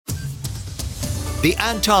The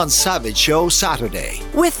Anton Savage Show Saturday.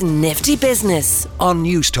 With Nifty Business on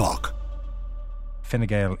News Talk. Fine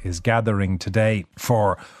Gael is gathering today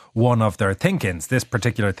for one of their think-ins, this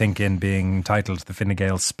particular think-in being titled the Fine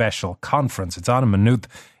Gael Special Conference. It's on in Maynooth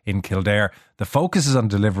in Kildare. The focus is on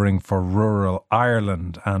delivering for rural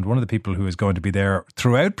Ireland, and one of the people who is going to be there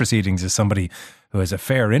throughout proceedings is somebody who has a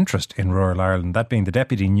fair interest in rural Ireland, that being the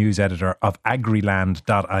Deputy News Editor of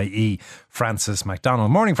agriland.ie, Frances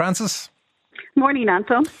MacDonald. Morning, Frances. Morning,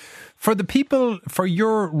 Anton. For the people, for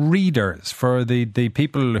your readers, for the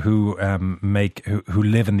people who who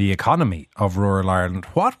live in the economy of rural Ireland,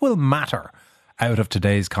 what will matter out of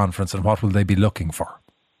today's conference and what will they be looking for?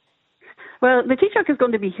 Well, the Taoiseach is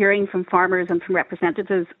going to be hearing from farmers and from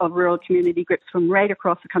representatives of rural community groups from right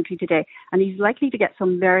across the country today, and he's likely to get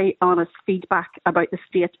some very honest feedback about the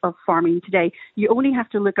state of farming today. You only have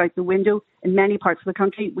to look out the window. In many parts of the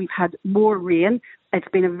country, we've had more rain. It's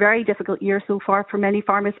been a very difficult year so far for many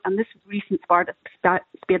farmers, and this recent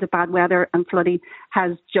spate of bad weather and flooding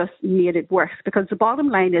has just made it worse, because the bottom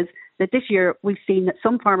line is that this year we've seen that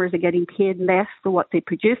some farmers are getting paid less for what they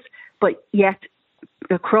produce, but yet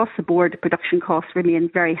across the board, production costs remain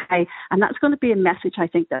very high. And that's going to be a message, I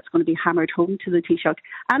think, that's going to be hammered home to the Taoiseach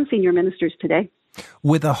and senior ministers today.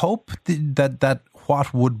 With a hope that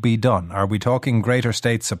what would be done? Are we talking greater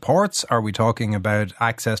state supports? Are we talking about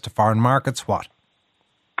access to foreign markets? What?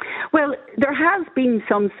 Well, there has been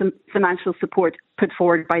some financial support put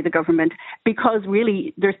forward by the government, because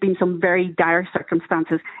really there's been some very dire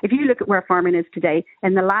circumstances. If you look at where farming is today,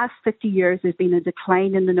 in the last 50 years there's been a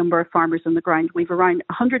decline in the number of farmers on the ground. We've around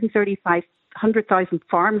 100,000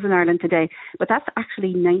 farms in Ireland today, but that's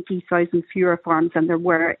actually 90,000 fewer farms than there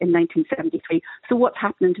were in 1973. So what's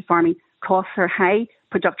happening to farming? Costs are high.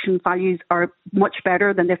 Production values are much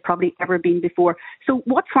better than they've probably ever been before. So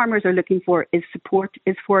what farmers are looking for is support,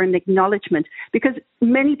 is for an acknowledgement, because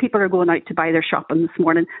many people are going out to buy their shopping this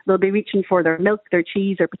morning. They'll be reaching for their milk, their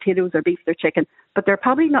cheese, their potatoes, their beef, their chicken, but they're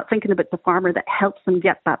probably not thinking about the farmer that helps them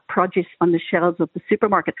get that produce on the shelves of the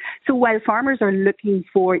supermarket. So while farmers are looking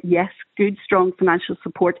for, yes, good, strong financial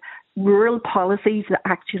support, rural policies that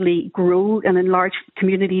actually grow and enlarge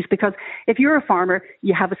communities, because if you're a farmer,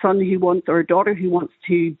 you have a son who wants, or a daughter who wants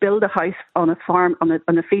to build a house on a farm, on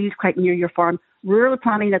a field quite near your farm, rural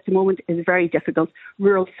planning at the moment is very difficult.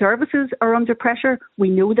 Rural services are under pressure. We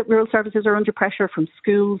know that rural services are under pressure, from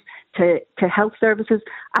schools to health services,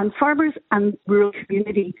 and farmers and rural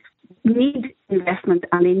communities need investment,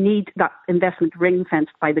 and they need that investment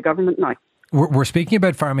ring-fenced by the government now. We're speaking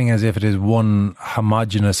about farming as if it is one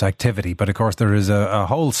homogenous activity, but of course there is a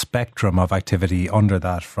whole spectrum of activity under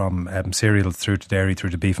that, from cereals through to dairy, through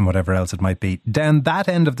to beef and whatever else it might be. Down that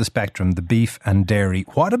end of the spectrum, the beef and dairy,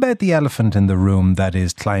 what about the elephant in the room that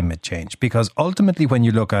is climate change? Because ultimately when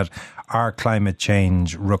you look at our climate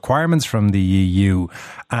change requirements from the EU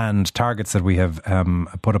and targets that we have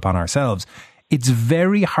put upon ourselves, it's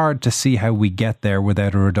very hard to see how we get there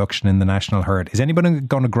without a reduction in the national herd. Is anybody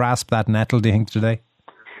going to grasp that nettle, do you think, today?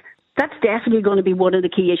 That's definitely going to be one of the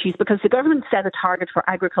key issues, because the government set a target for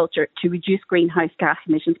agriculture to reduce greenhouse gas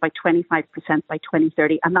emissions by 25% by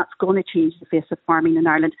 2030, and that's going to change the face of farming in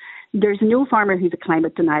Ireland. There's no farmer who's a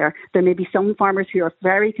climate denier. There may be some farmers who are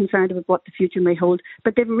very concerned about what the future may hold,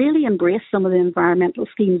 but they've really embraced some of the environmental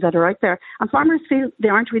schemes that are out there, and farmers feel they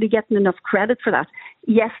aren't really getting enough credit for that.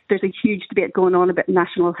 Yes, there's a huge debate going on about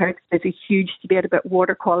national herd. There's a huge debate about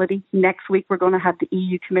water quality. Next week, we're going to have the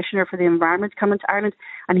EU Commissioner for the Environment coming to Ireland,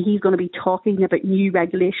 and he's going to be talking about new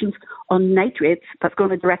regulations on nitrates that's going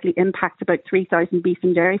to directly impact about 3,000 beef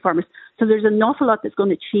and dairy farmers. So there's an awful lot that's going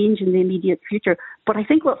to change in the immediate future. But I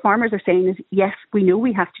think what farmers are saying is, yes, we know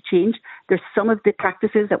we have to change. There's some of the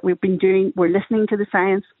practices that we've been doing. We're listening to the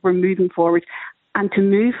science. We're moving forward. And to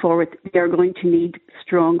move forward, they're going to need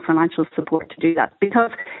strong financial support to do that,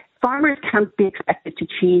 because farmers can't be expected to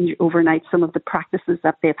change overnight some of the practices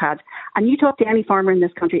that they've had. And you talk to any farmer in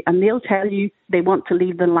this country and they'll tell you they want to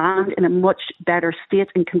leave the land in a much better state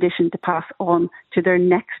and condition to pass on to their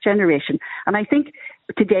next generation. And I think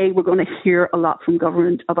today we're going to hear a lot from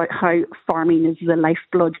government about how farming is the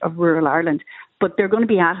lifeblood of rural Ireland. But they're going to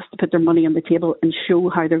be asked to put their money on the table and show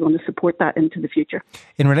how they're going to support that into the future.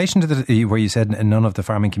 In relation to where you said none of the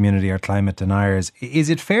farming community are climate deniers, is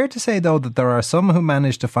it fair to say, though, that there are some who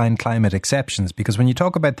manage to find climate exceptions? Because when you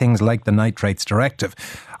talk about things like the nitrates directive,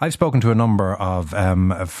 I've spoken to a number of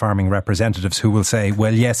farming representatives who will say,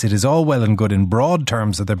 well, yes, it is all well and good in broad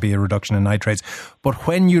terms that there be a reduction in nitrates, but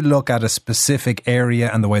when you look at a specific area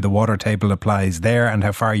and the way the water table applies there and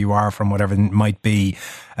how far you are from whatever it might be,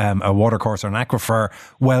 a watercourse or an aquifer,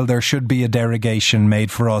 well, there should be a derogation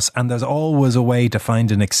made for us, and there's always a way to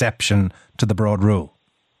find an exception to the broad rule.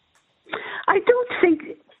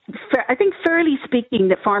 I think fairly speaking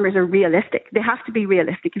that farmers are realistic. They have to be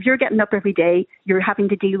realistic. If you're getting up every day, you're having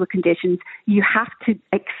to deal with conditions, you have to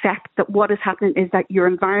accept that what is happening is that your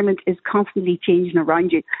environment is constantly changing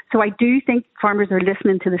around you. So I do think farmers are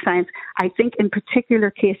listening to the science. I think in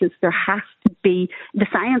particular cases there has to be, the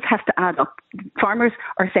science has to add up. Farmers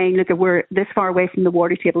are saying, look, if we're this far away from the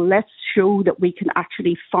water table, let's show that we can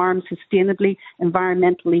actually farm sustainably,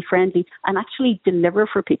 environmentally friendly, and actually deliver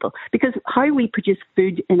for people. Because how we produce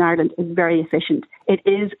food in Ireland is very efficient. It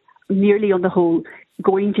is nearly on the whole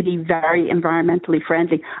going to be very environmentally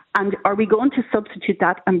friendly. And are we going to substitute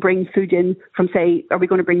that and bring food in from, say, are we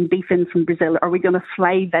going to bring beef in from Brazil? Are we going to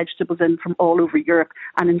fly vegetables in from all over Europe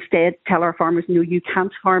and instead tell our farmers, no, you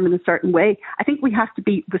can't farm in a certain way? I think we have to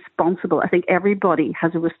be responsible. I think everybody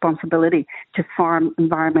has a responsibility to farm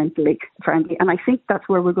environmentally friendly. And I think that's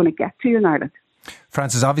where we're going to get to in Ireland.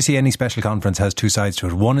 Francis, obviously any special conference has two sides to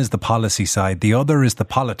it. One is the policy side, the other is the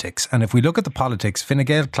politics. And if we look at the politics, Fine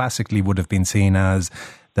Gael classically would have been seen as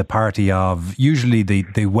the party of usually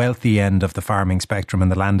the wealthy end of the farming spectrum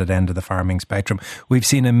and the landed end of the farming spectrum. We've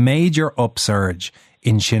seen a major upsurge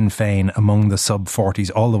in Sinn Féin among the sub-40s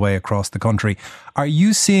all the way across the country. Are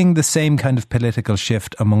you seeing the same kind of political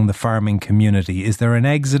shift among the farming community? Is there an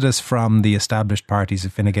exodus from the established parties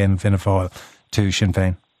of Fine Gael and Fianna Fáil to Sinn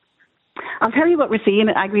Féin? I'll tell you what we're seeing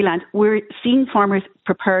at Agriland. We're seeing farmers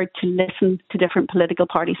prepared to listen to different political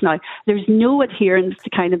parties now. There's no adherence to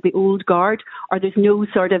kind of the old guard, or there's no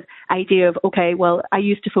sort of idea of, okay, well, I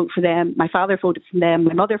used to vote for them, my father voted for them,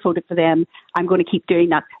 my mother voted for them, I'm going to keep doing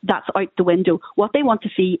that. That's out the window. What they want to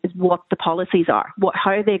see is what the policies are,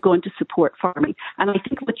 how are they going to support farming. And I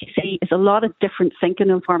think what you see is a lot of different thinking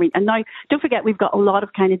in farming. And now, don't forget, we've got a lot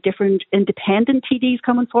of kind of different independent TDs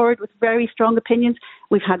coming forward with very strong opinions.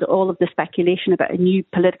 We've had all of the speculation about a new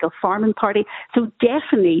political farming party. So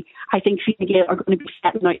definitely, I think Fine Gael are going to be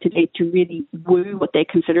setting out today to really woo what they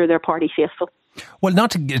consider their party faithful. Well,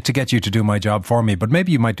 not to get you to do my job for me, but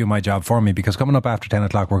maybe you might do my job for me, because coming up after 10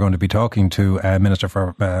 o'clock, we're going to be talking to Minister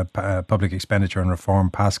for Public Expenditure and Reform,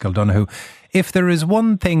 Paschal Donohoe. If there is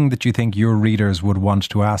one thing that you think your readers would want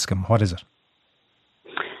to ask him, what is it?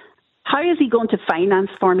 How is he going to finance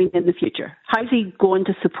farming in the future? How is he going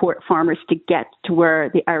to support farmers to get to where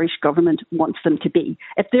the Irish government wants them to be?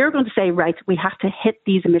 If they're going to say, right, we have to hit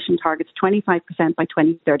these emission targets 25% by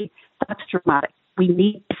 2030, that's dramatic. We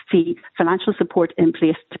need to see financial support in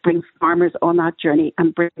place to bring farmers on that journey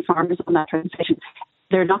and bring farmers on that transition.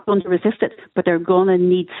 They're not going to resist it, but they're going to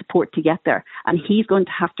need support to get there. And he's going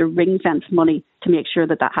to have to ring fence money to make sure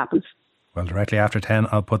that that happens. Well, directly after 10,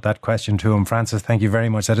 I'll put that question to him. Francis, thank you very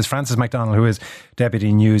much. That is Francis MacDonald, who is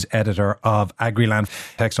Deputy News Editor of Agriland.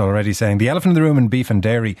 Text already saying, the elephant in the room in beef and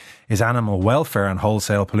dairy is animal welfare and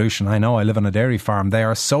wholesale pollution. I know, I live on a dairy farm. They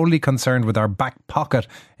are solely concerned with our back pocket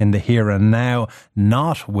in the here and now,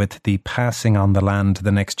 not with the passing on the land to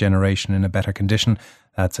the next generation in a better condition.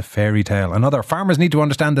 That's a fairy tale. And other farmers need to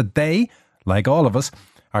understand that they, like all of us,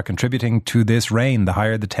 are contributing to this rain. The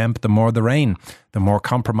higher the temp, the more the rain. The more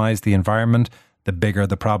compromised the environment, the bigger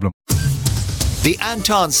the problem. The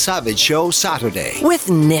Anton Savage Show Saturday. With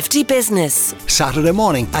Nifty Business. Saturday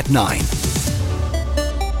morning at 9.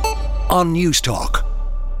 On News Talk.